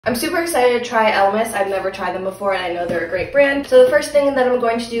I'm super excited to try Elemis. I've never tried them before and I know they're a great brand. So the first thing that I'm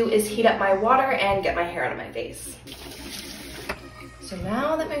going to do is heat up my water and get my hair out of my face. So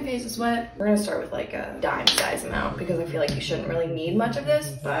now that my face is wet, we're gonna start with like a dime size amount because I feel like you shouldn't really need much of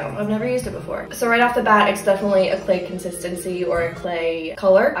this, but I've never used it before. So right off the bat, it's definitely a clay consistency or a clay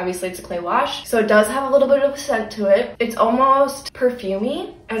color. Obviously it's a clay wash. So it does have a little bit of a scent to it. It's almost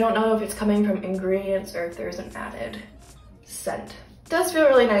perfumey. I don't know if it's coming from ingredients or if there's an added scent. It does feel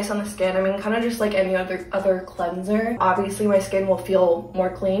really nice on the skin. I mean, kind of just like any other cleanser. Obviously my skin will feel more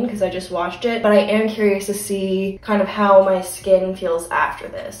clean because I just washed it, but I am curious to see kind of how my skin feels after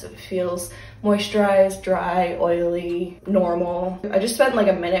this. If it feels moisturized, dry, oily, normal. I just spent like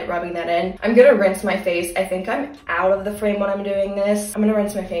a minute rubbing that in. I'm gonna rinse my face. I think I'm out of the frame when I'm doing this. I'm gonna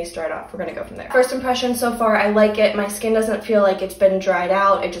rinse my face, dry it off. We're gonna go from there. First impression so far, I like it. My skin doesn't feel like it's been dried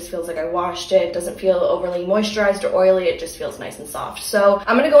out. It just feels like I washed it. It doesn't feel overly moisturized or oily. It just feels nice and soft. So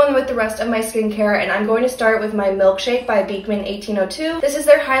I'm gonna go in with the rest of my skincare and I'm going to start with my Milkshake by Beekman 1802. This is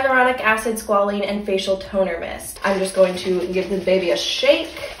their hyaluronic acid squalene and facial toner mist. I'm just going to give this baby a shake.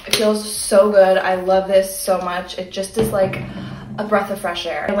 It feels so good. I love this so much. It just is like a breath of fresh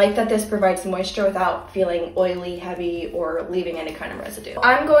air. I like that this provides moisture without feeling oily, heavy, or leaving any kind of residue.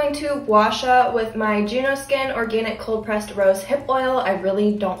 I'm going to wash up with my Juno Skin Organic Cold Pressed Rose Hip Oil. I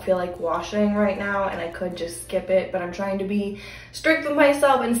really don't feel like washing right now and I could just skip it, but I'm trying to be strict with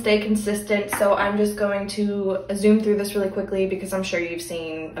myself and stay consistent. So I'm just going to zoom through this really quickly because I'm sure you've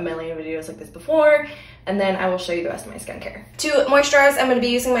seen a million videos like this before. And then I will show you the rest of my skincare. To moisturize, I'm going to be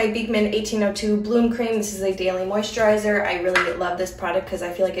using my Beekman 1802 Bloom Cream. This is a daily moisturizer. I really love this product because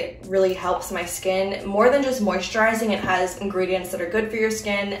I feel like it really helps my skin. More than just moisturizing, it has ingredients that are good for your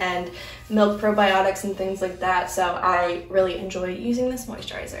skin and milk probiotics and things like that. So I really enjoy using this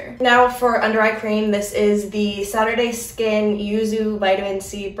moisturizer. Now for under eye cream, this is the Saturday Skin Yuzu Vitamin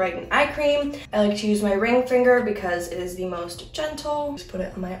C Brighten Eye Cream. I like to use my ring finger because it is the most gentle. Just put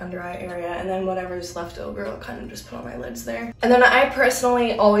it on my under eye area and then whatever's left over, I'll kind of just put on my lids there. And then I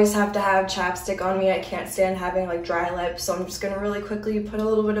personally always have to have chapstick on me. I can't stand having like dry lips, so I'm just gonna really quickly put a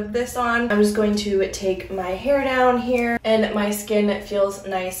little bit of this on. I'm just going to take my hair down here and my skin feels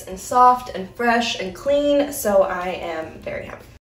nice and soft and fresh and clean, so I am very happy.